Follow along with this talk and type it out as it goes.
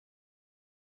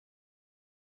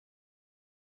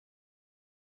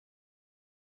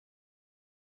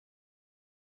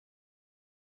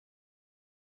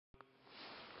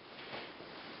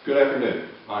Good afternoon.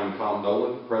 I'm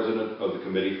Nolan, President of the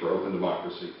Committee for Open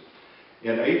Democracy.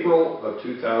 In April of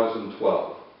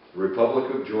 2012, the Republic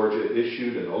of Georgia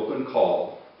issued an open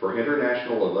call for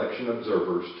international election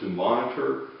observers to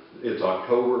monitor its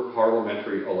October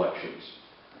parliamentary elections.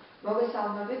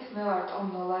 მოგესალმებით, მე ვარ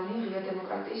ნოლანი, ღია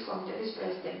დემოკრატიის კომიტეტის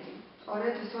პრეზიდენტი.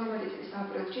 2012 წლის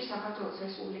აპრილში საქართველოს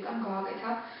რესპუბლიკამ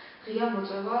გააკეთა ღია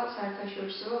მოწვევა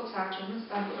საერთაშორისო საარჩევნო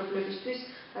დამკვირვებლებისთვის,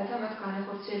 რათა მათ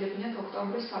განეხორციელებინათ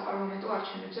ოქტომბრის საპარლამენტო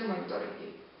არჩევნებზე მონიტორინგი.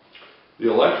 The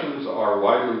elections are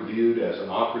widely viewed as an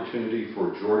opportunity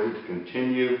for Georgia to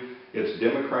continue its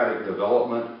democratic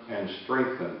development and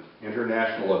strengthen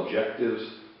international objectives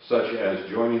such as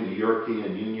joining the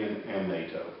European Union and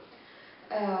NATO.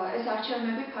 ეს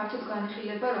არჩევნები ფართოდ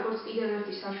განიხილება როგორც კიდევ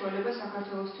ერთი საშუალება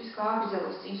საქართველოსთვის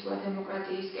გააგრძელოს წინსვლა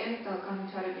დემოკრატიისკენ და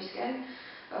განვითარებისკენ,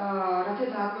 რათა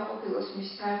დააკმაყოფილოს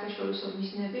მისი საერთაშორისო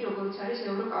მიზნები, როგორც არის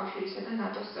ევროკავშირისა და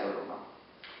ნატოს წევრობა.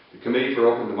 The Committee for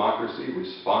Open Democracy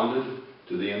responded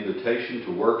to the invitation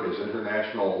to work as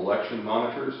international election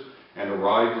monitors and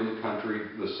arrived in the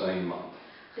country the same month.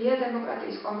 ღია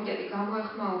დემოკრატიის კომიტეტი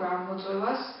გამოეხმაურა ამ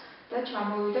მოწვევას და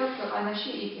ჩამოვიდა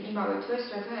ქვეყანაში იმავე თვეს,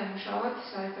 რათა ემუშავათ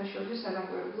საერთაშორისო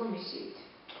სადამკვირვებლო მისიით.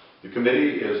 The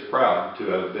committee is proud to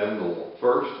have been the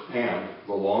first and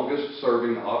the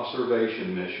longest-serving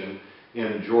observation mission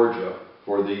in Georgia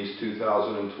for these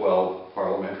 2012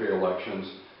 parliamentary elections,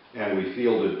 and we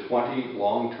fielded 20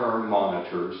 long-term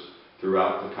monitors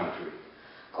throughout the country.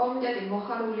 კომიტეტი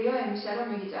მოხარულია იმისა, რომ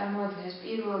იგი წარმოადგენს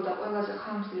პირველ და ყველაზე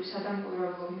ხანგრძლივ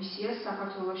სადამკვირვებლო მისიას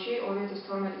საქართველოში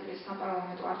 2012 წლის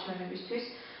საპარლამენტო არჩევნებისთვის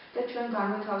და ჩვენ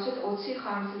განვათავსეთ 20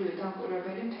 ხანგრძლივი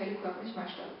დამკვირვებელი მთელი ქვეყნის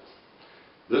მასშტაბით.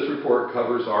 This report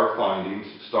covers our findings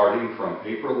starting from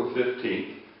April the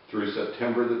 15th through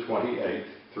September the 28th,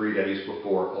 3 days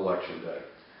before Election Day.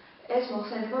 ეს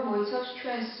მოხსენება მოიცავს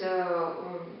ჩვენს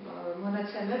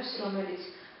მონაცემებს, რომელიც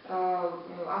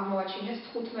აღმოვაჩინეს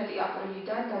 15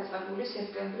 აპრილიდან დაწყებული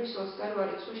სექტემბრის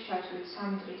 28 წლის ჩათვლით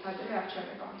 3 დღით ადრე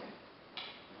არჩევნებამდე.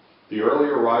 The early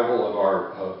arrival of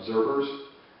our observers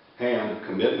and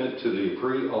commitment to the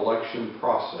pre-election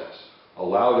process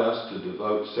allowed us to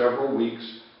devote several weeks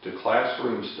to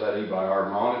classroom study by our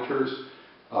monitors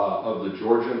of the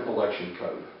Georgian election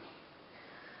code.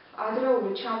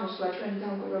 ადრეული ჩამოსვლა ჩვენი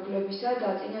დამკვირვებლებისა და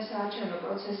წინა საარჩევნო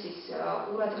პროცესის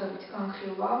ყურადღებით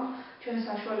განხილვამ ჩვენ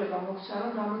საშუალება მოგვცა,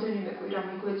 რომ რამოდენიმე კვირა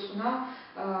მიგვეწყნა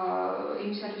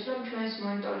იმისათვის, რომ ჩვენს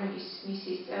მონიტორინგის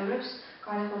მისიის წევრებს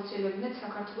განეხორციელებინათ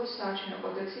საქართველოს საარჩევნო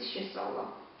კოდექსის შესწავლა.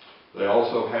 They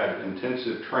also had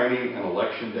intensive training and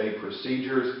election day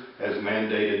procedures as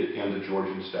mandated in the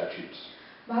Georgian statutes.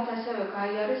 მათ ასევე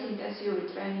გაიარეს ინტენსიური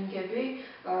ტრენინგები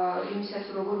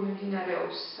იმისათვის, როგორ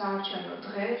მიმდინარეობს საარჩევნო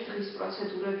დღის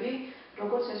პროცედურები,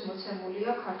 როგორც ეს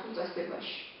მოცემულია ქართულ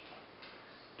წესდებაში.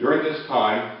 During this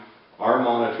time, our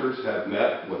monitors have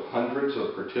met with hundreds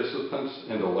of participants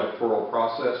in the electoral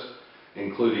process,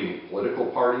 including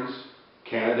political parties,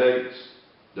 candidates,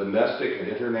 domestic and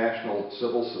international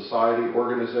civil society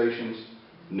organizations,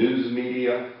 news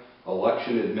media,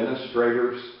 election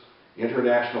administrators,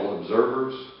 international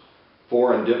observers,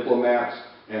 foreign diplomats,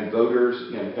 and voters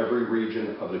in every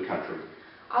region of the country.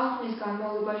 ამ ხნის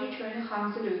განმავლობაში ჩვენი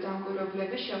ხანგრძლივი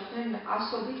დამკვირვებლები შეხვდნენ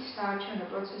ასობით საარჩევნო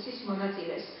პროცესის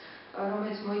მონაწილეს,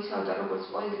 რომელიც მოიცავდა როგორც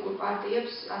პოლიტიკურ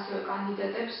პარტიებს, ასევე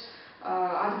კანდიდატებს,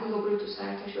 ადგილობრივ თუ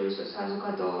საერთაშორისო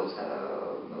საზოგადო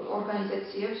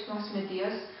ორგანიზაციებს,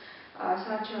 მასმედიას,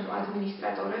 საარჩევნო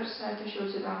ადმინისტრატორებს,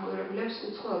 საერთაშორისო დამკვირვებლებს,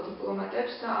 უცხოელ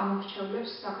დიპლომატებს და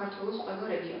ამომრჩევლებს საქართველოს ყველა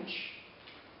რეგიონში.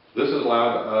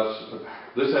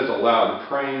 This has allowed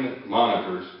trained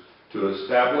monitors to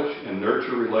establish and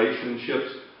nurture relationships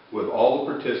with all the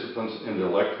participants in the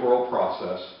electoral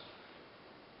process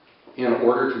in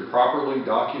order to properly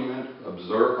document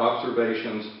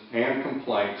observations and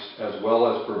complaints as well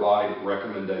as provide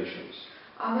recommendations.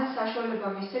 ამას საშუალება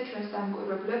მისცე ჩვენს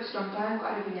დამკვირვებლებს, რომ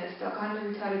დაემყარებინათ და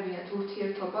განვითარებინათ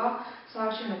ურთიერთობა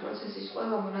საარჩევნო პროცესის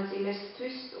ყველა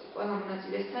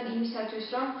მონაწილესთან იმისათვის,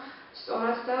 რომ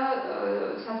სწორად და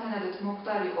სათანადოდ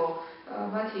მომხდარიყო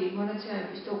მათი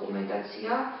მონაცემების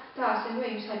დოკუმენტაცია და ასევე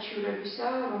იმ საჩივრებისა,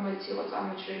 რომელიც იყო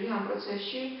წარმოჩენილი ამ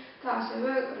პროცესში და ასევე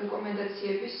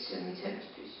რეკომენდაციების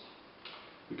მიცემისთვის.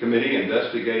 The committee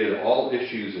investigated all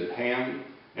issues at hand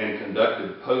and conducted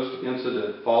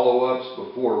post-incident follow-ups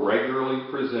before regularly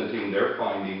presenting their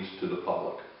findings to the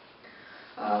public.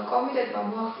 კომიტეტმა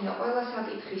მოახდინა ყველა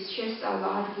საკითხის შესწავლა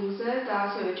ადგილზე და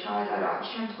ასევე ჩაატარა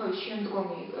შემთხვევის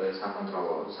შემდგომი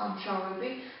საკონტროლო სამუშაოები,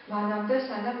 მანამდე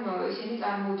სანამ ისინი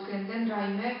წარმოუდგენდნენ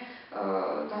რაიმე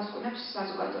დასკვნებს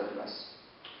საზოგადოებას.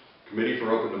 Committee for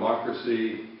Open Democracy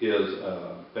is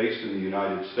based in the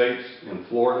United States, in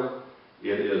Florida,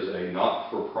 It is a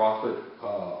not-for-profit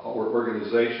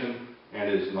organization and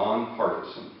is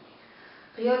non-partisan.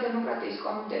 ღია დემოკრატიის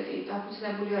კომიტეტი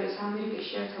დაფუძნებული არის ამერიკის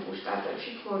შეერთებულ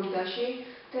შტატებში, ფლორიდაში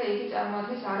და იგი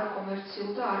წარმოადგენს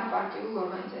არაკომერციულ და არაპარტიულ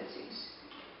ორგანიზაციას.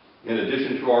 In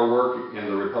addition to our work in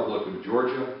the Republic of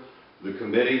Georgia, the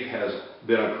committee has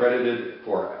been accredited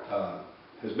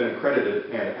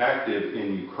and active in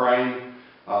Ukraine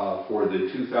for the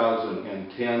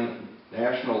 2010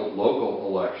 national local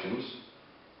elections.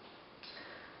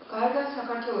 გარდა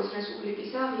საქართველოს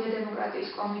რესპუბლიკისა, ღია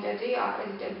დემოკრატიის კომიტეტი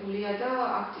აკრედიტებულია და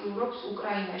აქტიურობს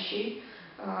უკრაინაში,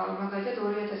 მაგალითად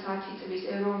 2010 წლის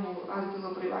ეროვნულ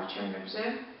ადგილობრივ არჩევნებზე.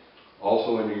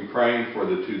 Also in Ukraine for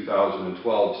the 2012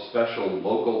 special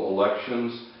local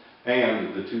elections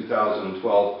and the 2012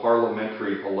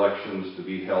 parliamentary elections to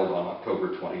be held on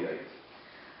October 28th.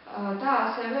 და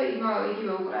ასევე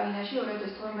იგივე უკრაინაში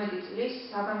 2012 წლის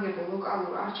საგანგებო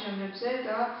ლოკალურ არჩევნებზე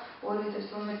და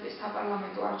 2012 წლის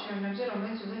საპარლამენტო არჩევნებზე,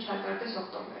 რომელიც უნდა ჩატარდეს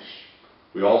ოქტომბერში.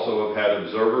 We also have had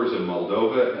observers in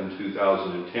Moldova in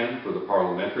 2010 for the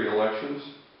parliamentary elections.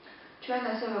 ჩვენ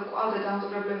ასევე გვყავდა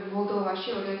დამკვირვებლები მოლდოვაში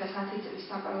 2010 წლის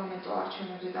საპარლამენტო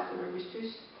არჩევნებზე დაკვირვებისთვის.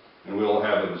 And we will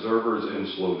have observers in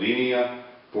Slovenia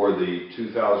for the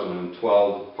 2012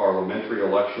 parliamentary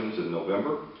elections in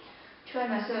November.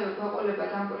 ჩვენ ასევე გვეყოლება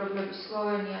დამკვირვებლები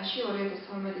სლოვენიაში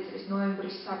 2012 წლის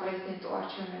ნოემბრის საპრეზიდენტო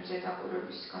არჩევნებზე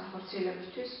დაკვირვების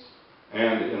განხორციელებისთვის.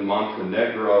 And in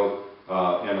Montenegro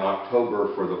in October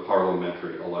for the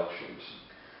parliamentary elections.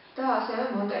 და ასევე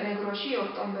მონტენეგროში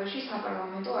ოქტომბერში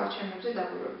საპარლამენტო არჩევნებზე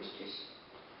დაკვირვებისთვის.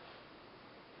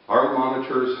 Our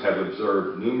monitors have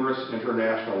observed numerous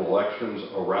international elections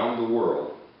around the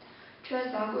world. ჩვენს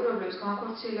დამკვირვებლებს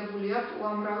განხორციელებული აქვს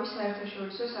უამრავი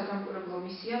საერთაშორისო სადამკვირვებლო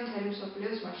მისია მთელი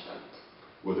მსოფლიოს მასშტაბით.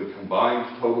 With a combined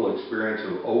total experience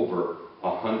of over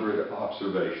 100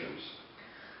 observations.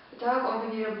 და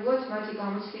კომბინირებულად მათი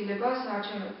გამოცდილება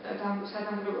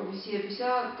სადამკვირვებლო მისიებისა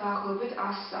დაახლოებით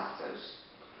 100 აღწევს.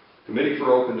 Committee for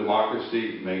Open Democracy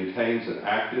maintains an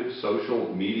active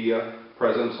social media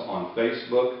presence on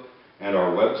Facebook, and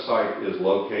our website is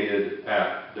located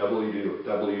at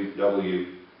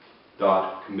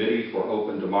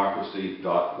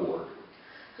www.committeeforopendemocracy.org.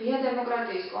 ღია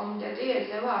დემოკრატიის კომიტეტი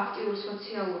ეწევა აქტიურ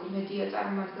სოციალურ მედია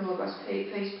წარმომადგენლობას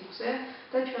Facebook-ზე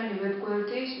და ჩვენი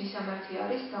ვებგვერდის მისამართი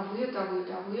არის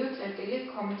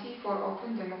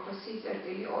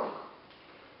www.committeeforopendemocracy.org.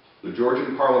 The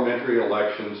Georgian parliamentary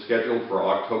election scheduled for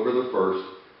October the 1st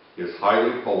is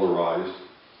highly polarized.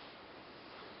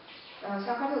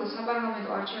 საქართველოს საპარლამენტო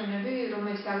არჩევნები,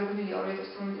 რომელიც დაგეგმილია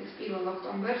 2012 წლის 1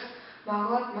 ოქტომბერს,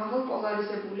 მაღალ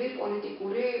პოლარიზებული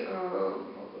პოლიტიკური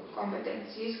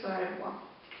კომპეტენციის გარემოა.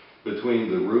 Between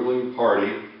the ruling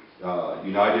party,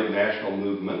 United National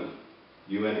Movement,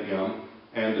 UNM,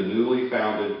 and the newly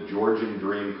founded Georgian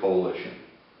Dream Coalition.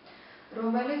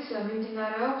 რომელიც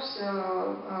მიმდინარეობს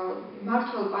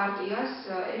მმართველ პარტიას,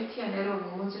 ერთიან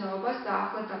ეროვნულ მოძრაობას და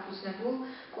ახლად დაფუძნებულ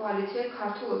კოალიციას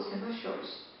ქართულ ოცნებას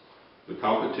შორის. The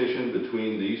competition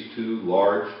between these two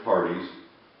large parties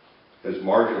has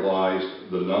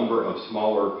marginalized the number of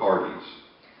smaller parties.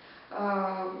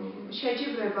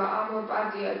 შეჯიბრება ამ ორ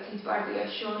დიდ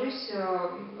პარტიას შორის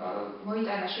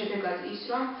მოიტანა შედეგად ის,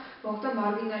 რომ მოხდა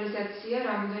მარგინალიზაცია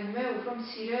რამდენიმე უფრო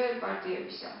მცირე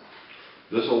პარტიებისა.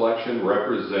 This election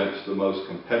represents the most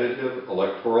competitive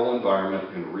electoral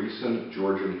environment in recent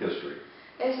Georgian history.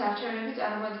 ეს არჩევნები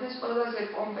წარმოადგენს ყველაზე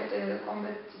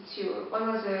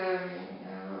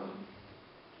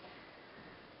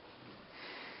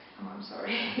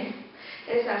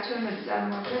ეს არჩევნები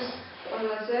წარმოადგენს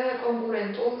ყველაზე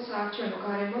კონკურენტულ საარჩევნო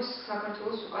გარემოს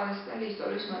საქართველოს უკანასკნელი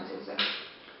ისტორიის მანძილზე.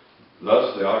 Thus,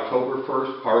 the October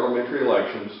 1st parliamentary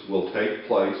elections will take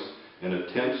place in a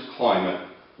tense climate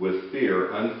with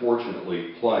fear,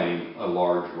 unfortunately, playing a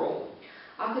large role.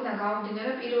 აქედან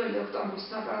გამომდინარე 1 ოქტომბრის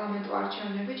საპარლამენტო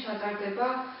არჩევნები ჩატარდება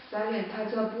ძალიან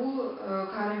დაძაბულ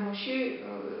გარემოში,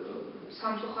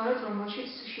 სამწუხაროდ, რომელშიც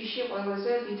შიში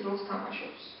ყველაზე დიდ როლს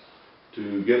თამაშობს. To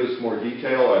give us more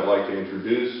detail, I'd like to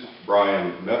introduce Brian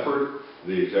Mefford,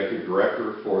 the Executive Director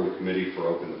for the Committee for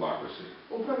Open Democracy.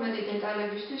 უფრო მეტი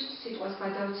დეტალებისთვის სიტყვას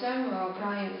გადავცემ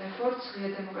Brian Mefford's, ღია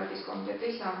დემოკრატიის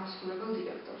კომიტეტის აღმასრულებელ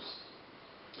დირექტორს.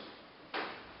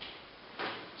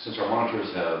 Since our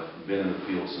monitors have been in the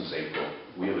field since April,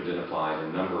 we have identified a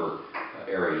number of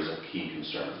areas of key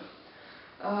concern.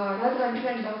 რადგან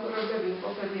ჩვენი დამკვირვებლები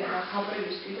იმყოფებიან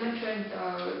აპრილის თვიდან, ჩვენ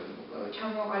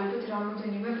ჩამოვაყალიბეთ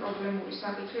რამდენიმე პრობლემური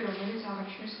საკითხი, რომელიც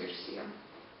აღნიშნვის ღირსია.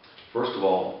 First of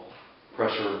all,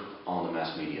 pressure on the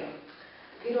mass media.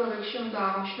 პირველ რიგში უნდა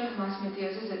აღნიშნოთ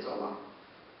მასმედიაზე ზეწოლა.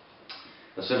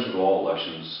 Essential to all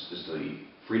elections is the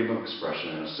freedom of expression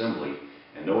and assembly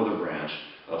and no other branch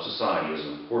of society is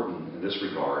important in this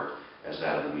regard as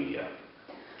that of the media.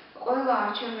 ყველა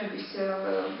არჩევნების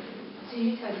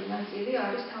ძირითადი ნაწილი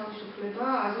არის თავისუფლება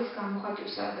აზრის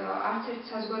გამოხატვისა და არც ერთ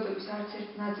საზოგადოების არც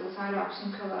ერთ ნაწილს არ აქვს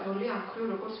იმხელა როლი ამ მხრივ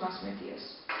როგორც მასმედიას.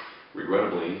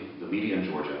 Regrettably, the media in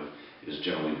Georgia is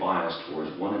generally biased towards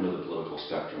one end of the political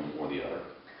spectrum or the other.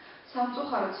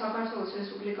 სამწუხაროდ საქართველოს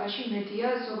რესპუბლიკაში მედია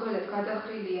ზოგადად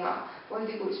გადახრილია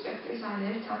პოლიტიკური სპექტრის ან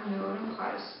ერთ ან მეორე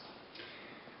მხარეს.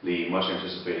 The much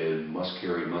anticipated must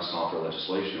carry, must offer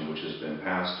legislation, which has been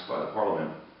passed by the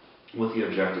Parliament with the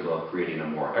objective of creating a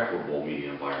more equitable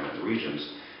media environment in the regions,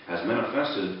 has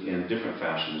manifested in different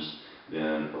fashions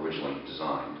than originally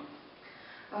designed.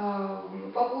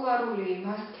 Პოპულარული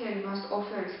must carry, must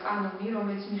offer-ის კანონი,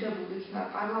 რომელიც მიღებული იქნა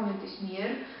პარლამენტის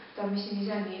მიერ და მისი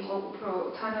მიზანი იყო უფრო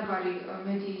თანაბარი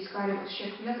მედიის გარემოს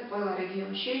შექმნა ყველა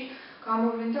რეგიონში,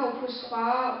 გამოვლინდა უფრო სხვა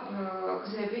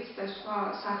გზებით და სხვა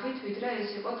სახით, ვიდრე ეს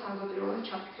იყო თავდაპირველად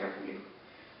ჩაფიქრებული.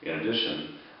 In addition,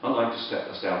 unlike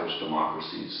established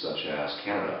democracies such as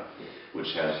Canada,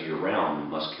 which has year-round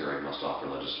must carry, must offer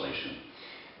legislation,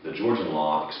 the Georgian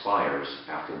law expires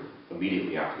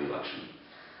immediately after the election.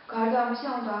 გარდა ამისა,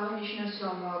 უნდა აღინიშნოს,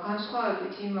 რომ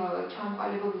განსხვავებით იმ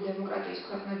ჩამოყალიბებული დემოკრატიის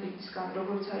ქვეყნებისგან,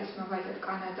 როგორც არის მაგალითად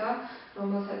კანადა,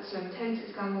 რომელსაც მთელი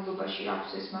წლის განმავლობაში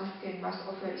აქვს ეს must carry, must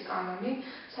offer-ის კანონი,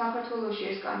 საქართველოში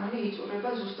ეს კანონი იწურება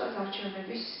ზუსტად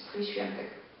არჩევნების დღის შემდეგ.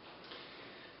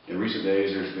 In recent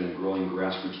days, there's been growing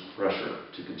grassroots pressure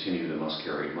to continue the must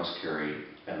carry,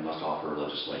 and must offer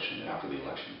legislation after the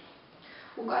election.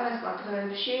 უკანასკნელ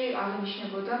დღეებში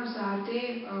აღინიშნებოდა მზარდი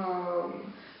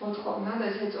მოთხოვნა და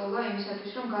ზეწოლა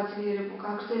იმისათვის, რომ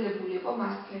გაგრძელებულიყო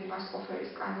must carry, must offer-ის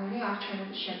კანონი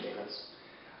არჩევნების შემდეგაც.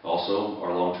 Also,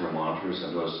 our long-term monitors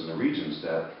have noticed in the regions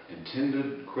that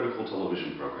intended critical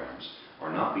television programs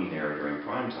are not being aired during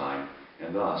prime time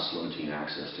and thus limiting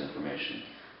access to information.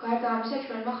 გარდა ამისა,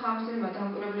 ჩვენმა ხანგრძლივმა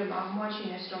დამკვირვებლებმა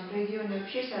აღმოაჩინეს, რომ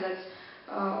რეგიონებში, სადაც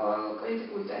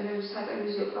კრიტიკული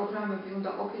სატელევიზიო პროგრამები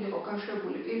უნდა ყოფილიყო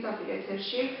გაშვებული პირდაპირ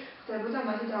ეთერში, ხდებოდა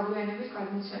მათი დაგვიანების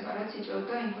გადმოცემა, რაც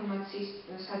იწვევდა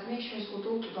ინფორმაციისადმი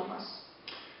შეზღუდულ წვდომას.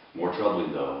 More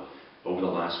troubling though, over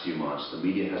the last few months, the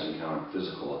media has encountered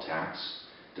physical attacks,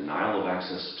 denial of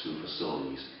access to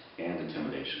facilities, and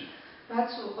intimidation.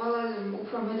 რაც ყველაზე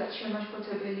უფრო მეტად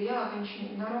შემაშფოთებელია,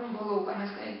 აღინიშნა, რომ ბოლო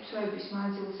უკანასკნელი თვეების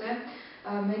მანძილზე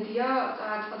მედია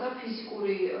წააწყდა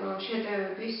ფიზიკური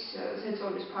შეტევების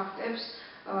ზეწოლის ფაქტებს,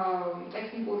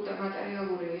 ტექნიკური და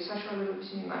მატერიალური საშუალებების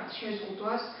მიმართ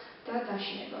შეზღუდვას და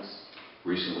დაშინებას.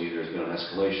 Recently, there's been an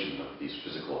escalation of these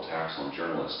physical attacks on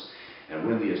journalists, and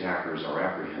when the attackers are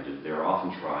apprehended, they are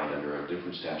often tried under a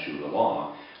different statute of the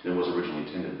law than was originally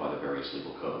intended by the various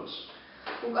legal codes.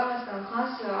 უკანასკნელ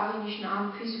ხანს აღინიშნა ამ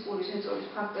ფიზიკური ზეწოლის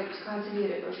ფაქტების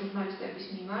გაძლიერება ჟურნალისტების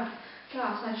მიმართ და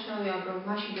აღსანიშნავია, რომ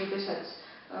მაშინ, როდესაც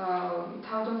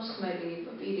თავდამსხმელი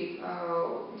პირი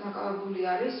დაკავებული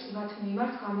არის, მათ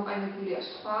მიმართ გამოყენებულია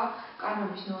სხვა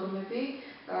კანონის ნორმები,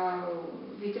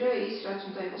 ვიდრე ის, რაც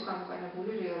უნდა იყოს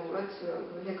გამოყენებული რეალურად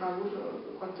ლეგალურ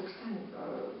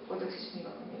კოდექსის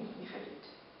მიხედვით.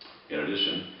 In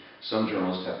addition, some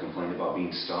journalists have complained about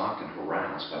being stalked and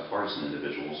harassed by partisan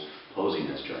individuals posing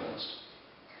as journalists.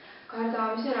 გარდა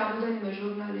ამისა, რამდენიმე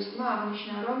ჟურნალისტმა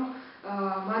აღნიშნა, რომ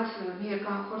მათ მიერ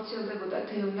განხორციელდებოდა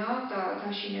დევნა და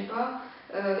დაშინება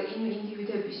იმ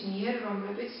ინდივიდების მიერ,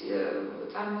 რომლებიც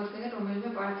წარმოადგენენ რომელიმე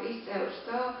პარტიის წევრს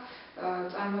და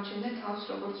წარმოაჩენდნენ თავს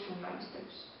როგორც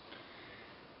ჟურნალისტებს.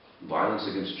 Violence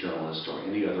against journalists or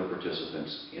any other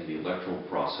participants in the electoral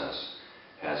process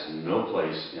has no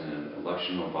place in an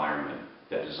election environment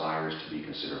that desires to be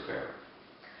considered fair.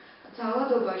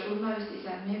 ძალადობა ჟურნალისტის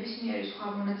ან ნებისმიერი სხვა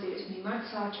მონაწილის მიმართ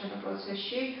საარჩევნო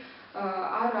პროცესში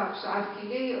არ აქვს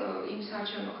ადგილი იმ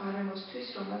საარჩევნო გარემოსთვის,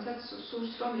 რომელსაც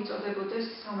სურს, რომ იწოდებოდეს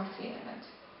სამართლიანად.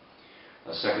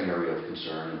 A second area of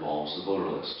concern involves the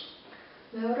voter list.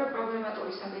 მეორე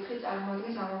პრობლემატური საკითხი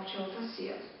წარმოადგენს ამომრჩეველთა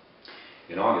სიას.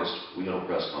 In August, we held a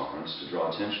press conference to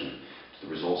draw attention to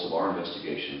the results of our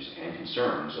investigations and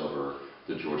concerns over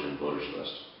the Georgian voters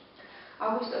list.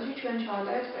 აგვისტოში ჩვენ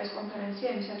ჩავატარეთ პრესკონფერენცია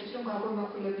იმისათვის, რომ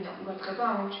გაგვემახვილებინა ყურადღება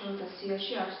ამომრჩეველთა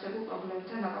სიაში არსებულ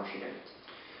პრობლემებთან დაკავშირებით.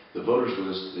 The voters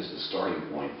list is the starting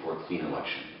point for a clean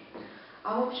election.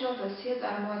 ამომრჩეველთა სია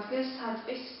წარმოადგენს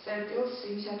საწყის წერტილს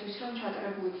იმისათვის, რომ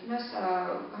ჩატარებულ იქნას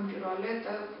გამჭვირვალე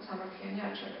და სამართლიანი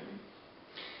არჩევნები.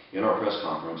 In our press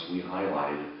conference, we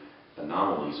highlighted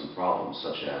anomalies and problems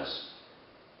such as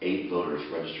 8 voters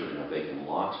registered in a vacant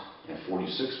lot and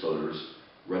 46 voters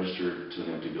registered to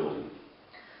an empty building.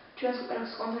 ჩვენს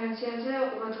პრესკონფერენციაზე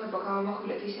ყურადღება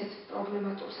გავამახვილეთ ისეთ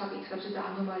პრობლემატურ საკითხებზე და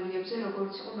ანომალიებზე,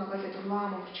 როგორც იყო მაგალითად 8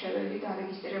 ამომრჩეველი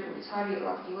დარეგისტრირებული ცარიელ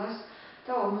ადგილას,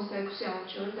 და 46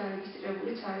 ამორჩეველი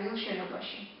დარეგისტრირებულიც არიან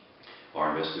შენობაში. Our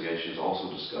investigations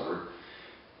also discovered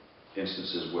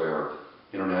instances where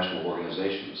international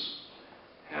organizations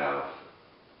have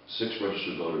 6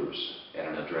 registered voters at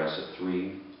an address at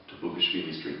 3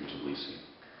 Tbilisi Street in Tbilisi.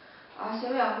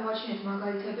 ასევე აღმოაჩინეთ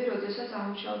მაგალითები, როდესაც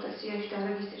ამორჩეულთა სიაში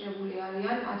დარეგისტრირებული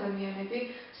არიან ადამიანები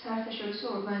საერთაშორისო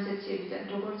ორგანიზაციებიდან,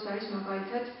 როგორც არის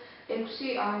მაგალითად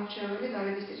 6 ამორჩეველი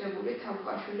დარეგისტრირებული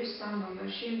თაბუკაშვილის 3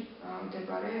 ნომერში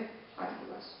მდებარე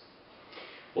ადგილას.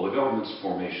 While the government's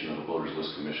formation of a voters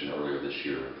list commission earlier this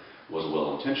year was a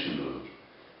well-intentioned move,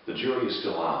 the jury is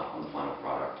still out on the final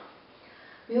product.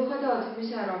 მიუხედავად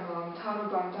იმისა, რომ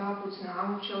მთავრობამ დააფუძნა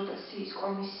ამორჩეულთა სიის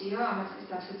კომისია ამ წლის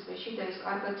დასაწყისში და ეს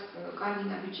კარგი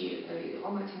ნაბიჯი იყო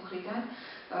მათი მხრიდან,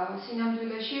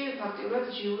 სინამდვილეში ფაქტიურად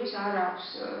ჟიურის არ აქვს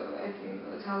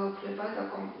ძალაუფლება და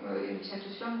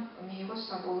იმისათვის, რომ მიიღოს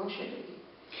საბოლოო შედეგი.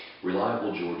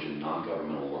 Reliable Georgian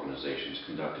non-governmental organizations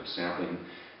conducted sampling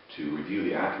to review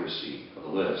the accuracy of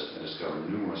the list and discovered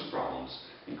numerous problems,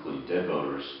 including dead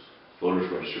voters,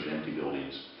 voters registered in empty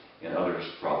buildings, and other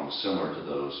problems similar to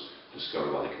those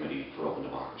discovered by the Committee for Open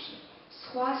Democracy.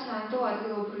 სხვა სანდო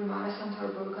ადგილობრივმა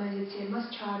არასამთავრობო ორგანიზაციებმა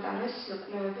ჩაატარეს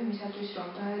კვლევები მისათვის, რომ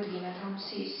დაედგინათ ამ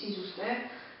სიის სიზუსტე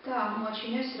და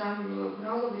აღმოაჩინეს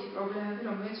მრავლობითი პრობლემები,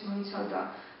 რომელიც მოიცავდა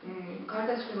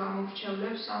გარდაცვლილ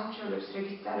ამორჩევლებს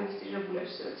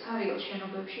დარეგისტრირებულებს ცარიელ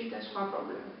შენობებში და სხვა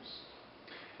პრობლემებს.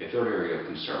 A third area of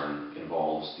concern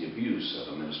involves the abuse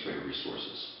of administrative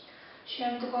resources.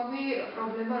 შემდგომი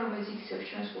პრობლემა, რომელიც იქცევს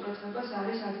ჩვენს ყურადღებას,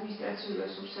 არის ადმინისტრაციული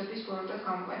რესურსების ბოროტად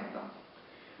გამოყენება.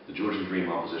 The Georgian Dream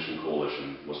Opposition Coalition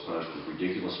was punished with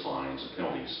ridiculous fines and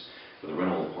penalties for the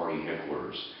rental of party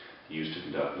headquarters used to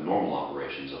conduct the normal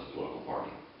operations of the political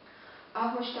party.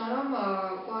 აღმოჩნდა, რომ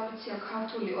კოალიცია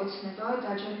ქართული ოცნება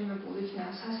დაჯარიმებული იქნა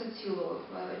სასაცილო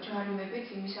ჯარიმებით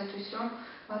იმისათვის, რომ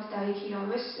მათ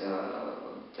დაიქირავეს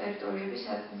ტერიტორიები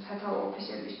სათავო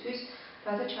ოფისებისთვის,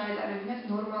 რათა ჩაეტარებინათ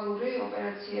ნორმალური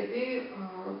ოპერაციები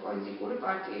პოლიტიკური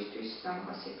პარტიისთვის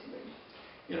დამახასიათებელი.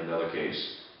 In another case,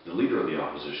 the leader of the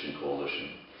opposition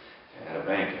coalition had a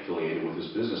bank affiliated with his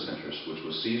business interests, which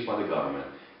was seized by the government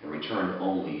and returned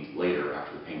only later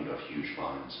after the payment of huge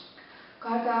fines.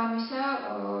 გარდა ამისა,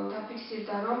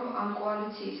 დაფიქსირდა, რომ ამ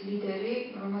კოალიციის ლიდერი,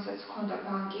 რომელსაც ჰქონდა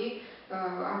ბანკი,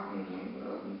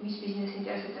 მის ბიზნეს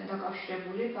ინტერესებთან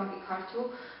დაკავშირებული, ბანკი ქართულ,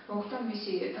 მოხდა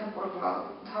მისი დაპყრობა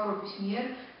მთავრობის მიერ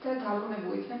და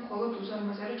დაბრუნებული იქნა მხოლოდ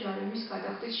უზარმაზარი ჯარიმის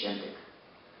გადახდის შემდეგ.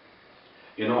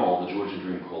 In all, the Georgian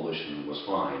Dream Coalition was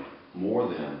fined more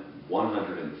than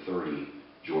 130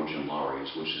 Georgian lari's,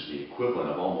 which is the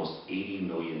equivalent of almost $80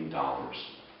 million.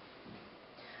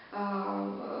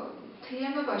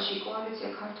 მთლიანობაში კოალიცია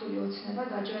ქართული ოცნება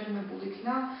დაჯარიმებული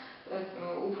იქნა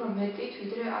უფრო მეტით,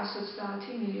 ვიდრე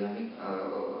 130 მილიონი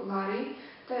ლარი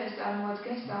და ეს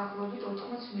წარმოადგენს დაახლოებით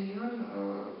 80 მილიონ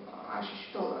აშშ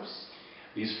დოლარს.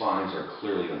 These fines are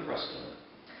clearly unprecedented.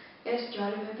 ეს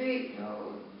ჯარიმები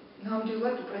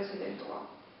ნამდვილად უპრეცედენტოა.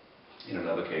 In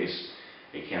another case,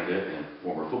 a candidate and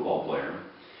former football player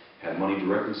had money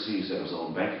directly seized out of his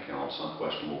own bank accounts on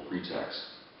questionable pretext.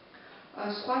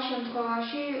 სხვა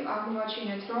შემთხვევაში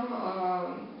აღმოაჩინეთ, რომ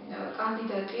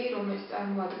კანდიდატი, რომელიც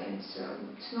წარმოადგენს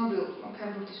ცნობილ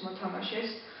ფეხბურთის მოთამაშეს,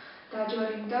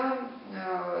 დაჯარიმდა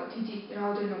დიდი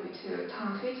რაოდენობით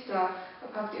თანხით და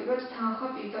ფაქტიურად თანხა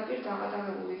პირდაპირ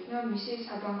დაყადაღებული იქნა მისი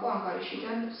საბანკო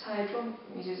ანგარიშიდან საეჭვო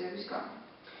მიზეზების გამო.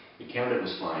 The candidate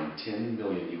was fined $10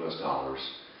 million,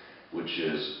 which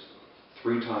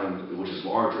is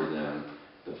larger than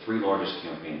the 3 largest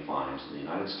campaign fines in the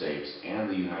United States and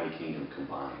the United Kingdom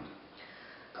combined.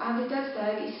 კანდიდატს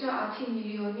დაეკისრა 10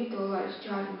 მილიონი დოლარის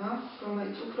ჯარიმა,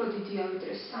 რომელიც უფრო დიდია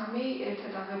ვიდრე 3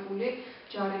 ერთად აღებული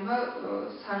ჯარიმა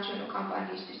საარჩევნო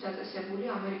კამპანიისთვის დაწესებული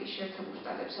ამერიკის შეერთებულ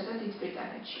შტატებსა და დიდ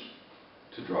ბრიტანეთში.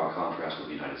 To draw a contrast with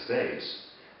the United States,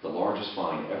 the largest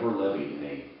fine ever levied in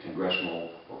a congressional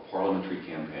or parliamentary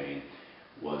campaign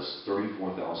was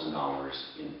 $34,000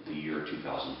 in the year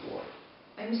 2004.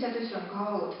 იმისათვის, რომ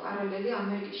გავალოთ პარალელი,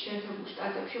 ამერიკის შეერთებულ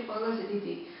შტატებში ყველაზე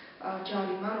დიდი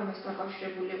ჯარიმა, რომელიც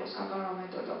დაკავშირებული იყო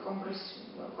საპარლამენტო და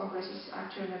კონგრესის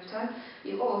არჩევნებთან,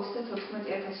 იყო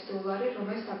 $34,000,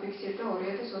 რომელიც დაფიქსირდა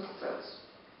 2004 წელს.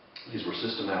 These were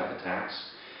systematic attacks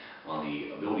on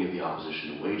the ability of the opposition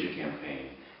to wage a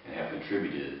campaign and have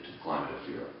contributed to the climate of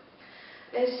fear.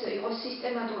 ეს იყო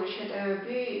სისტემატური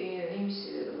შეტევები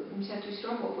იმისათვის,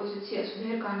 რომ ოპოზიციას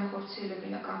ვერ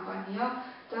განეხორციელებინა კამპანია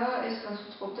და ეს ხელს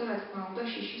უწყობდა, რა თქმა უნდა,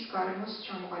 შიშის გარემოს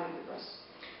ჩამოყალიბებას.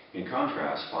 In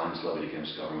contrast, fines levied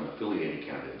against government-affiliated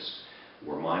candidates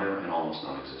were minor and almost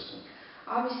non-existent.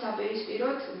 ამის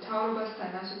საპირისპიროდ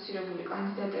მთავრობასთან ასოცირებული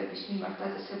კანდიდატების მიმართ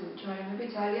დაწესებული ჯარიმები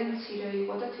ძალიან მცირე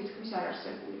იყო და თითქმის არ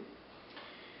არსებული.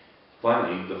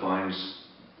 Finally, the fines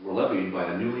were levied by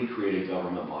a newly created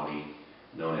government body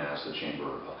known as the Chamber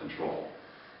of Control.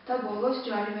 და ბოლოს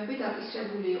ჯარიმები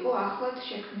დაკისრებული იყო ახლად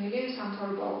შექმნილი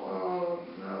სამთავრობო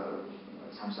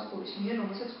სამსახურის მიერ,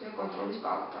 რომელსაც ქვია კონტროლის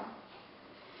პალატა.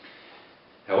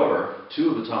 However,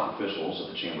 two of the top officials of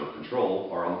the Chamber of Control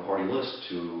are on the party list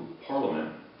to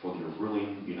Parliament for the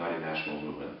ruling United National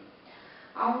Movement.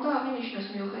 უნდა აღინიშნოს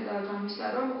მიუხედავად ამისა,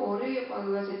 რომ ორი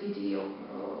ყველაზე დიდი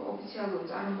ოფიციალური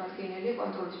წარმომადგენელი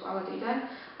კონტროლის პალატიდან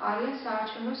არიან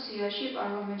საარჩევნო სიაში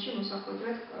პარლამენტში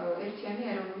მოსახვედრად ერთიანი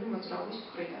ეროვნული მოძრაობის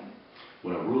მხრიდან.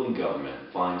 When a ruling government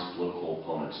finds political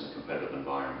opponents in a competitive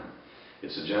environment,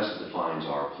 it suggests that the fines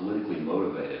are politically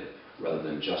motivated rather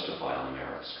than justified on the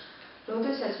merits.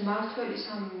 როდესაც მმართველი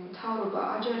სამთავრობა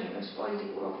აჯერიმებს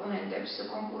პოლიტიკურ ოპონენტებს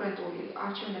კონკურენტული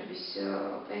არჩევნების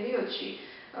პერიოდში,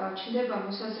 ჩნდება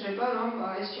მოსაზრება, რომ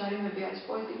ეს ჯარიმები არის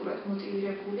პოლიტიკურად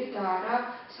მოტივირებული და არა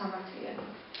სამართლიანი.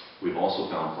 We've also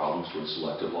found problems with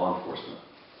selective law enforcement.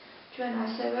 ჩვენ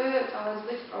ასევე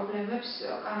წავაწყდით პრობლემებს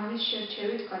კანონის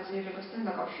შერჩევით გაძლიერებასთან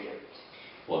დაკავშირებით.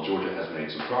 While Georgia has made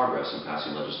some progress in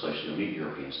passing legislation to meet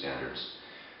European standards,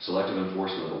 selective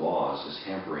enforcement of the laws is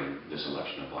hampering this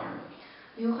election environment.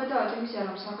 მიუხედავად იმისა,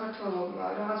 რომ საქართველოს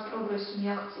რაღაც პროგრესი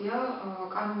მიაღწია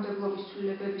კანონმდებლობის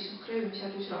ცვლილებების მხრივ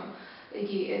იმისათვის, რომ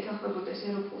იგი ეთანხმებოდეს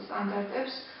ევროპულ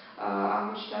სტანდარტებს,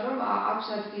 აღმოჩნდა, რომ აქვს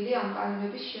ადგილი ამ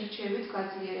კანონების შერჩევით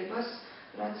გაძლიერებას,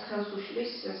 რაც ხელს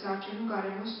უშლის საარჩევნო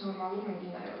გარემოს ნორმალურ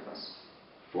მიმდინარეობას.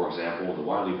 For example, the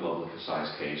widely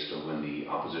publicized case of when the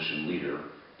opposition leader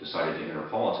decided to enter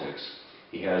politics,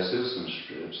 he had his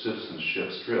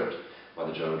citizenship stripped by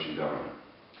the Georgian government.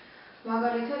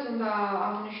 მაგალითად, უნდა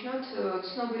აღვნიშნოთ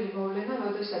ცნობილი მოვლენა,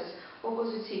 როდესაც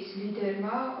ოპოზიციის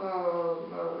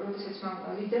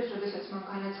როდესაც მან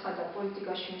განაცხადა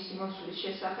პოლიტიკაში მისი მოსვლის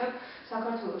შესახებ,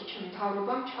 საქართველოს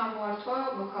მთავრობამ ჩამოართვა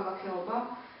მოქალაქეობა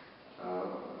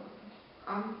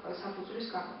ამ საფუძვლის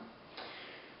გამო.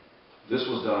 This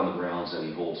was done on the grounds that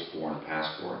he holds foreign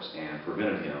passports and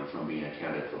prevented him from being a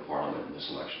candidate for parliament in this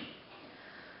election.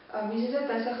 მიზეზად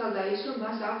დასახელდა ის, რომ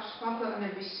მას აქვს სხვა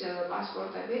ქვეყნების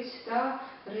პასპორტებიც და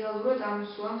რეალურად ამ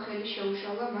სულამ ხელი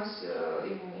შეუშალა მას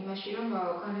იმაში, რომ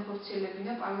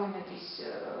განეხორციელებინა პარლამენტის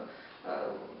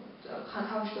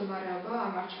თავმჯდომარეობა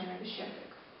ამ არჩევნების შემდეგ.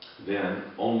 Then,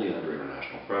 only under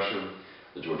international pressure,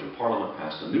 the Georgian parliament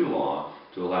passed a new law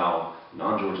to allow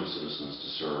non-Georgian citizens to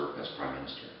serve as prime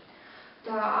minister.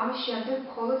 და ამის შემდეგ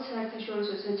მხოლოდ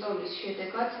საერთაშორისო ზეწოლის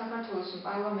შედეგად საქართველოს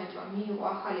პარლამენტმა მიიღო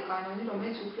ახალი კანონი,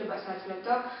 რომელიც უფლებას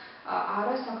აძლევდა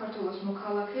არა საქართველოს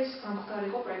მოქალაქეს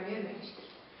გამხდარიყო პრემიერ-მინისტრი.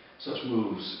 Such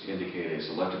moves indicate a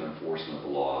selective enforcement of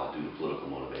the law due to political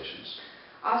motivations.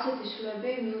 ასეთი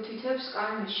ცვლები მიუთითებს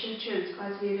კანონის შერჩევით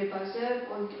გაძლიერებაზე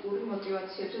პოლიტიკური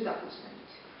მოტივაციებზე დაფუძნებით.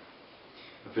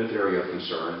 A fifth area of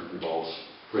concern involves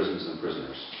prisons and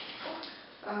prisoners.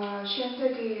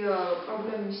 შემდეგი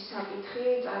პრობლემის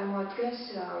საკითხი წარმოადგენს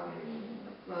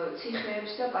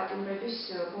ციხეებს და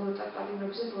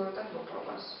პატიმრებზე ბოროტად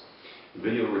მოკლობას.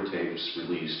 Video tapes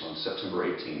released on September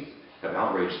 18th have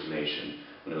outraged the nation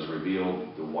when it was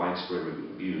revealed the widespread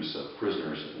abuse of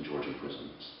prisoners in Georgian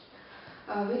prisons.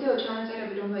 ვიდეო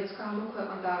ჩანაწერები, რომელიც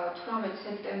გამოქვეყნდა 18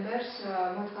 სექტემბერს,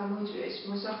 მათ გამოიწვიეს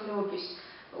მოსახლეობის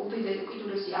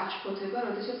უკიდურესი აღშფოთება,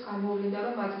 როდესაც გამოვლინდა,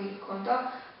 რომ ადგილი ჰქონდა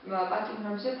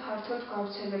პატიმრებზე ფართოდ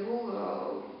გავრცელებულ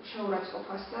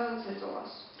შეურაცხყოფას და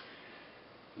ზეწოლას.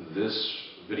 This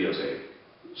videotape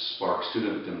sparked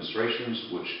student demonstrations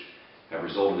which have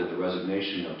resulted in the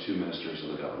resignation of two ministers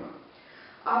of the government.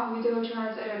 ამ ვიდეო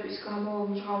ჩანაწერების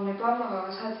გამომჟღავნებამ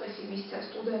საწყისი მისცა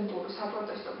სტუდენტურ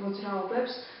საპროტესტო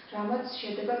მოძრაობებს, რამაც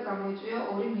შედეგად გამოიწვია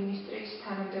ორი მინისტრის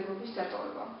თანამდებობის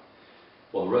დატოვება.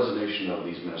 While the resignation of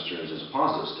these ministers is a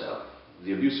positive step,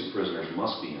 the abuse of prisoners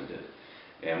must be ended.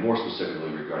 And more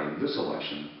specifically regarding this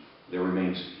election, there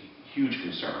remains huge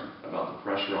concern about the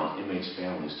pressure on inmates'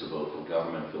 families to vote for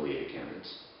government-affiliated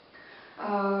candidates.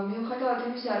 მიუხედავად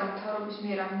იმისა, რომ მთავრობის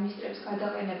მიერ ამ მინისტრებს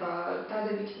გადაყენება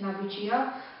დადებითი ნაბიჯია,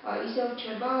 ისევ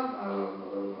რჩება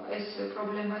ეს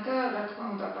პრობლემა და რა თქმა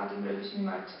უნდა პატიმრების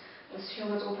მიმართ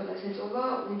შეურაცხყოფა და ზეწოლა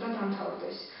უნდა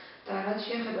დამთავრდეს. და რაც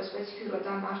შეეხება სპეციფიურად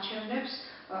ამ არჩევნებს,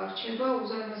 რჩება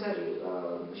უზარმაზარი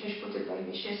შეშფოთება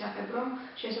იმის შესახებ, რომ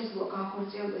შესაძლოა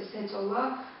განხორციელდეს ზეწოლა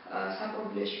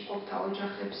საპრობლემში მყოფთა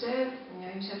ოჯახებზე,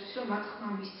 იმისათვის, რომ მათ ხმა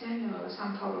მისცენ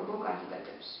სამთავრობო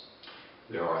კანდიდატებს.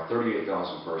 There are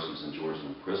 38,000 persons in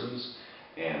Georgian prisons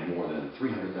and more than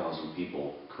 300,000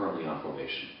 people currently on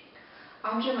probation.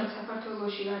 ამჟამად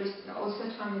საქართველოში არის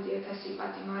 38,000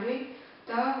 პატიმარი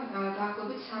და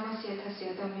დაახლოებით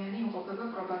 300,000 ადამიანი იმყოფება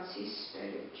პრობაციის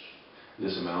პერიოდში.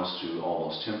 This amounts to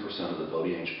almost 10% of the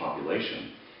voting age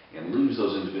population and leaves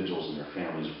those individuals and their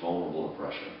families vulnerable to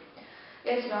pressure.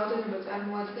 ეს რაოდენობა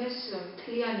წარმოადგენს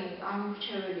მთლიანი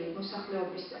ამორჩეველი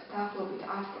მოსახლეობის დაახლოებით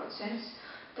 10%-ს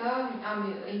და ამ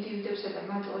ინდივიდებსა და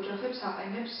მათ ოჯახებს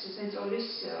აყენებს ზეწოლის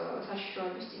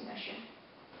საშიშროების წინაშე.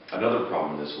 Another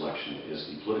problem in this election is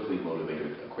the politically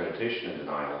motivated accreditation and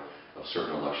denial of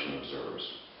certain election observers.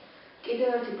 კიდევ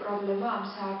ერთი პრობლემა ამ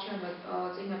საარჩევნო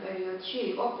წინა პერიოდში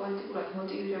იყო პოლიტიკურად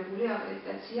მოტივირებული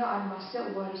აკრედიტაცია არ მასზე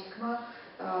უარის თქმა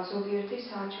ზოგიერთი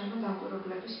საარჩევნო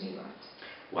დამკვირვებლების მიმართ.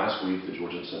 Last week, the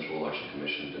Georgian Central Election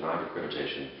Commission denied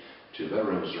accreditation to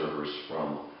veteran observers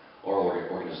from our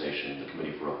organization, the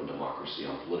Committee for Open Democracy,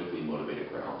 on politically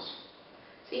motivated grounds.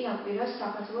 წინა კვირას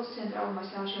საქართველოს ცენტრალურმა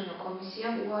საარჩევნო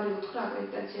კომისიამ უარი უთხრა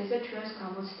აკრედიტაციაზე ჩვენს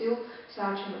გამოცდილ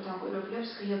საარჩევნო დამკვირვებლებს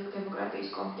ღია დემოკრატიის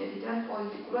კომიტეტიდან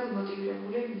პოლიტიკურად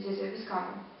მოტივირებული მიზეზების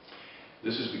გამო.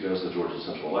 This is because the Georgian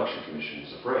Central Election Commission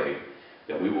is afraid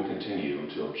that we will continue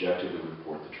to objectively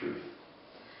report the truth.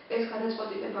 ეს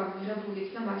გადაწყვეტილება მიღებული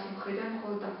იქნა მათი მხრიდან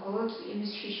მხოლოდ და მხოლოდ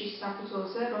იმის შიშის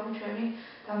საფუძველზე, რომ ჩვენი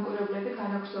დამკვირვებლები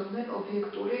განაგრძობდნენ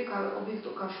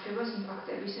ობიექტურ გაშუქებას იმ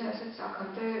ფაქტებისა, რასაც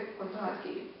აქამდე ჰქონდა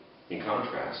ადგილი. In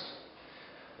contrast,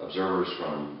 observers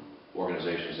from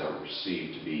organizations that were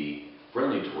perceived to be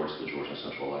friendly towards the Georgian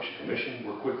Central Election Commission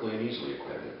were quickly and easily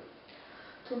accredited.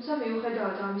 თუმცა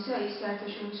მიუხედავად ამისა, ის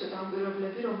საერთაშორისო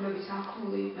დამკვირვებლები, რომლებიც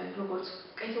აღქმული იყვნენ როგორც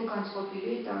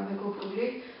კეთილგანწყობილი და მეგობრული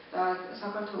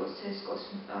საქართველოს CSKO-ს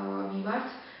მიმართ,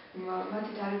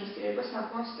 მათი დარეგისტრირება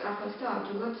საკმაოდ სწრაფად და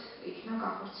ადვილად იქნა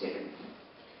განხორციელებული.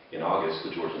 In August,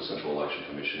 the Georgian Central Election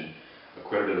Commission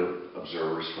accredited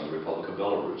observers from the Republic of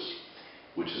Belarus,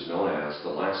 which is known as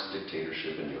the last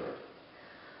dictatorship in Europe.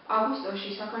 აგვისტოში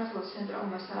საქართველოს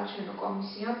ცენტრალურმა საარჩევნო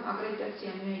კომისიამ აკრედიტაცია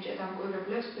მიენიჭა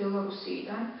დამკვირვებლებს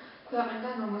ბელარუსიიდან,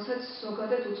 ქვეყნიდან, რომელსაც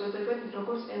ზოგადად უწოდებენ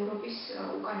როგორც ევროპის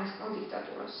უკანასკნელ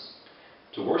დიქტატურას.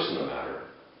 To worsen the matter,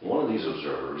 one of these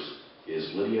observers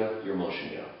is Lydia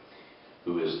Yermoshinya,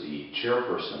 who is the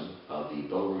chairperson of the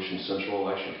Belarusian Central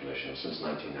Election Commission since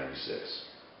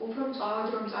 1996. უფრო მწვავად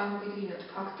რომ წარმოგიდგინოთ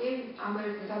ფაქტი, ამ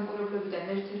დამკვირვებლებიდან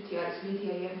ერთ-ერთი არის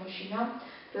ლიდია იერმოშინა,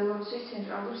 ბელარუსის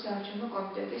ცენტრალურ საარჩევნო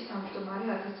კომიტეტის თავმჯდომარე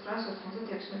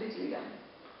 1996 წლიდან.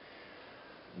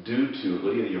 Due to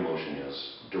Lydia Yermoshinya's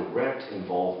direct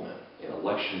involvement in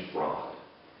election fraud,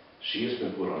 she has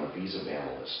been put on a visa ban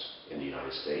list in the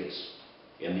United States,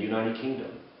 in the United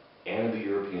Kingdom, and in the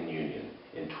European Union,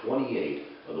 in 28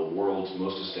 of the world's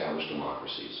most established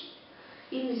democracies.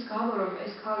 იმის გამო, რომ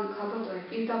ეს ქალბატონი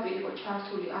პირდაპირ იყო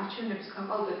ჩართული არჩევნების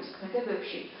გაყალბების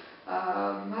ქმედებებში,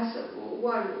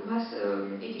 მას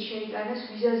იგი შეიტანეს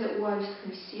ვიზაზე უარის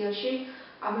თქმის სიაში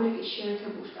ამერიკის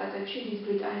შეერთებულ შტატებში, დიდ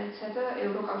ბრიტანეთსა და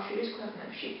ევროკავშირის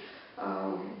ქვეყნებში.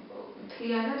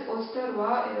 მთლიანად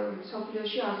 28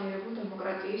 მსოფლიოში აღიარებულ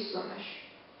დემოკრატიის ზონაში.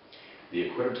 The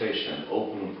accreditation and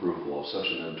open approval of such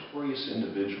a notorious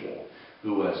individual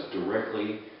who has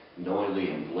directly, knowingly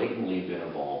and blatantly been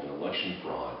involved in election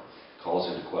fraud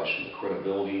calls into question the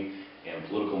credibility and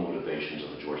political motivations of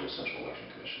the Georgian Central Election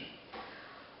Commission.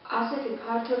 ასეთი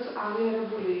ფართოდ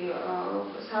აღიარებული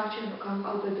საარჩევნო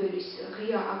გამყალბებელის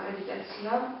ღია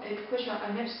აკრედიტაცია ერთქვეშ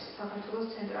აყენებს საქართველოს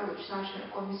ცენტრალური საარჩევნო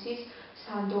კომისიის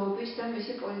სანდოობის და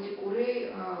მისი პოლიტიკური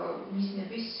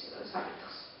მიზნების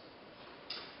საკითხს.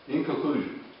 In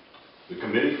conclusion, the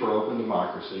Committee for Open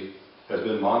Democracy has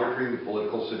been monitoring the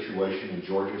political situation in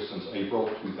Georgia since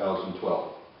April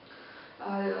 2012.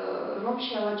 რომ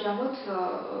შევაჯამოთ,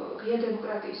 ღია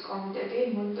დემოკრატიის კომიტეტი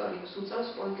მონიტორინგს უწევს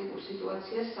პოლიტიკურ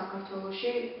სიტუაციას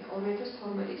საქართველოში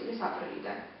 2012 წლის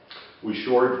აპრილიდან. We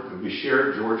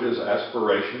shared Georgia's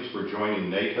aspirations for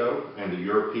joining NATO and the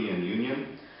European Union.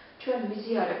 ჩვენ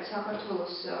ვიზიარებთ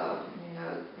საქართველოს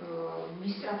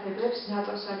მისწრაფებებს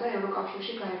ნატოსა და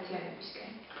ევროკავშირში გაერთიანებისკენ.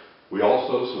 We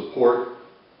also support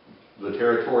the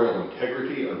territorial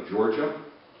integrity of Georgia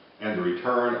and the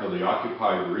return of the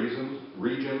occupied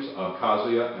regions of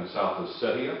Abkhazia and South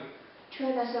Ossetia.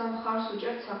 ჩვენ ასევე მხარს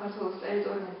უჭერთ საქართველოს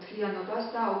ტერიტორიულ მთლიანობას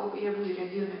და ოკუპირებული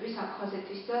რეგიონების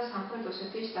აფხაზეთის და სამხრეთ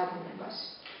ოსეთის დაბრუნებას.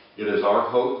 It is our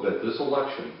hope that this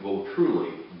election will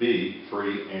truly be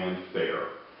free and fair,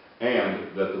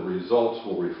 and that the results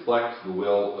will reflect the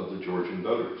will of the Georgian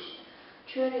voters.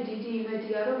 ჩვენი დიდი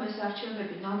იმედია, რომ ეს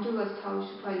არჩევნები ნამდვილად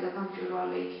თავისუფალი და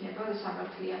გამჭვირვალე იქნება და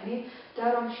სამართლიანი და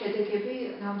რომ შედეგები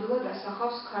ნამდვილად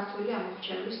ასახავს ქართველი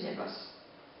ამორჩევლის ნებას.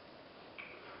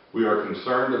 We are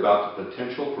concerned about the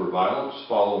potential for violence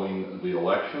following the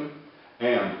election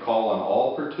and call on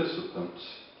all participants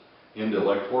in the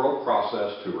electoral process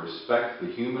to respect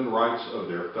the human rights of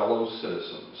their fellow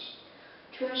citizens.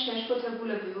 ჩვენ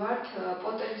შეშფოთებულები ვართ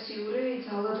პოტენციური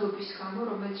ძალადობის გამო,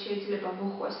 რომელიც შეიძლება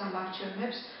მოხვას ამ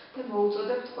არჩევნებს და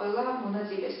მოუწოდებთ ყველა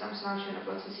მონაწილეს ამ საარჩევნო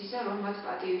პროცესისა, რომ მათ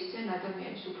პატივისცენ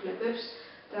ადამიანის უფლებებს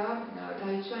და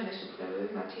დაიცვან ეს უფლებები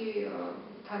მათი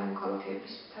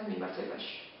თანამოქალაქეებისთან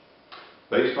მიმართებაში.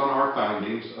 Based on our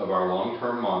findings of our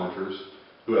long-term monitors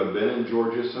who have been in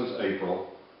Georgia since April,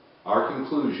 our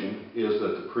conclusion is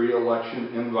that the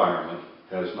pre-election environment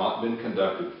has not been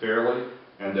conducted fairly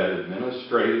and that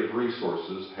administrative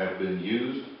resources have been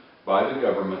used by the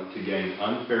government to gain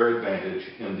unfair advantage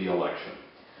in the election.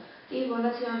 იმ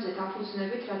მონაცემებზე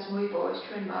დაფუძნებით, რაც მოიპოვეს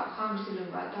ჩვენმა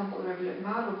ხანგრძლივმა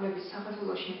დამკვირვებლებმა, რომლებიც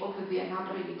საქართველოში იმყოფებიან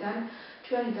აპრილიდან,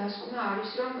 ჩვენი დასკვნა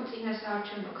არის, რომ წინა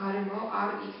საარჩევნო გარემო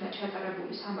არ იქნა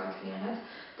ჩატარებული სამართლიანად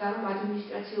და რომ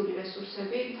ადმინისტრაციული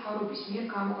რესურსები მთავრობის მიერ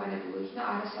გამოყენებული იქნა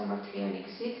არასამართლიანი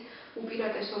გზით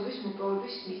უპირატესობის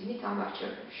მოპოვების მიზნით ამ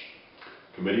არჩევნებში.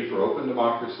 Committee for Open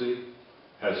Democracy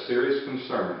has serious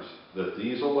concerns that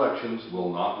these elections will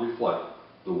not reflect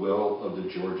the will of the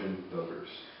Georgian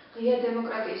voters. ღია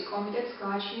დემოკრატიის კომიტეტს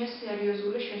გააჩნია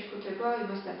სერიოზული შეშფოთება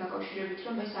იმასთან დაკავშირებით,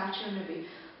 რომ ეს არჩევნები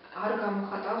არ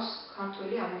გამოხატავს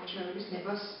ქართველი ამორჩეველის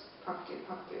ნებას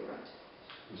ფაქტიურად.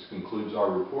 This concludes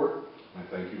our report. I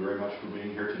thank you very much for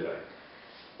being here today.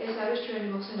 ეს არის ჩვენი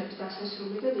მოხსენების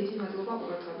დასასრული და დიდი მადლობა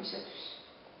ყურადღებისათვის.